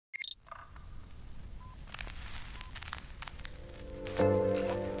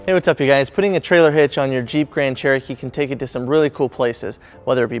Hey, what's up you guys? Putting a trailer hitch on your Jeep Grand Cherokee can take it to some really cool places,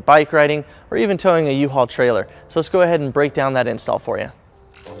 whether it be bike riding or even towing a U-Haul trailer. So let's go ahead and break down that install for you.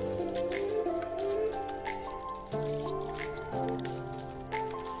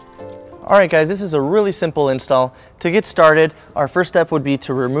 Alright guys, this is a really simple install. To get started, our first step would be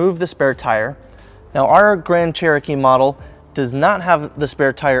to remove the spare tire. Now our Grand Cherokee model does not have the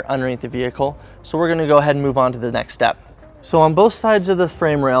spare tire underneath the vehicle, so we're going to go ahead and move on to the next step. So on both sides of the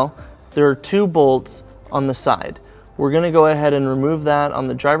frame rail, there are 2 bolts on the side. We're going to go ahead and remove that on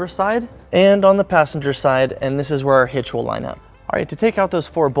the driver's side and on the passenger side, and this is where our hitch will line up. Alright, to take out those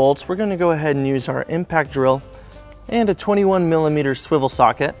 4 bolts, we're going to go ahead and use our impact drill and a 21mm swivel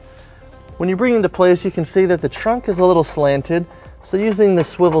socket. When you bring it into place, you can see that the trunk is a little slanted, so using the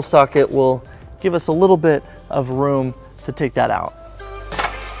swivel socket will give us a little bit of room to take that out.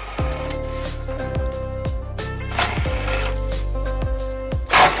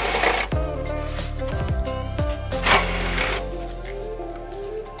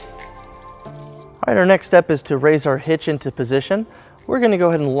 Alright, our next step is to raise our hitch into position. We're going to go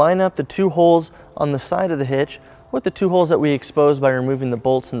ahead and line up the 2 holes on the side of the hitch with the 2 holes that we exposed by removing the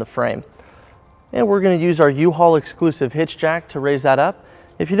bolts in the frame. And we're going to use our U-Haul exclusive hitch jack to raise that up.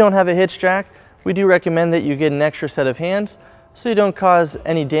 If you don't have a hitch jack, we do recommend that you get an extra set of hands so you don't cause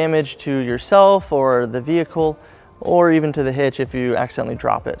any damage to yourself or the vehicle or even to the hitch if you accidentally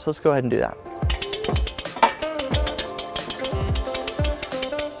drop it. So let's go ahead and do that.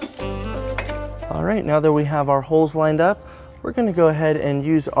 All right, now that we have our holes lined up, we're going to go ahead and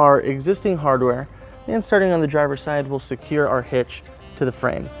use our existing hardware, and starting on the driver's side, we'll secure our hitch to the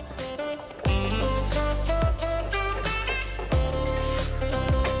frame.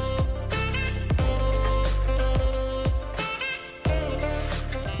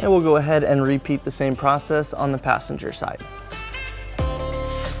 And we'll go ahead and repeat the same process on the passenger side.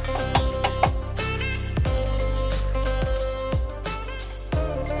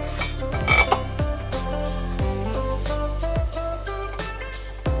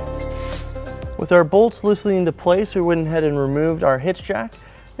 With our bolts loosely into place, we went ahead and removed our hitch jack.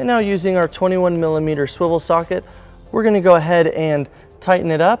 And now using our 21mm swivel socket, we're going to go ahead and tighten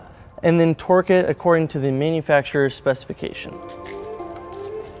it up and then torque it according to the manufacturer's specification.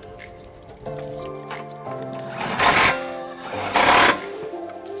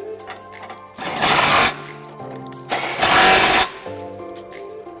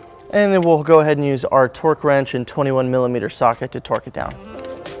 And then we'll go ahead and use our torque wrench and 21mm socket to torque it down.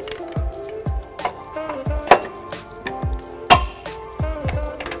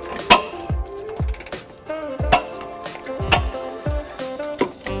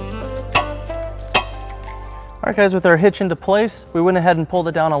 Alright guys, with our hitch into place, we went ahead and pulled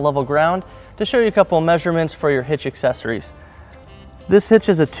it down on level ground to show you a couple of measurements for your hitch accessories. This hitch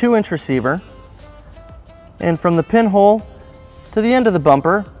is a 2-inch receiver, and from the pinhole to the end of the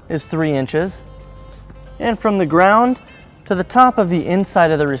bumper is 3 inches, and from the ground to the top of the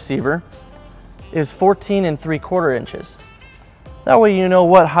inside of the receiver is 14 3/4 inches. That way you know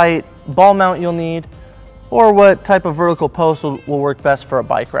what height ball mount you'll need or what type of vertical post will work best for a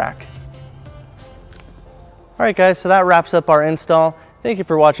bike rack. Alright guys, so that wraps up our install. Thank you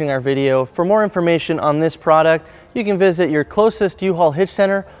for watching our video. For more information on this product, you can visit your closest U-Haul Hitch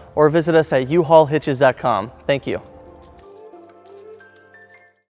Center or visit us at uhaulhitches.com. Thank you.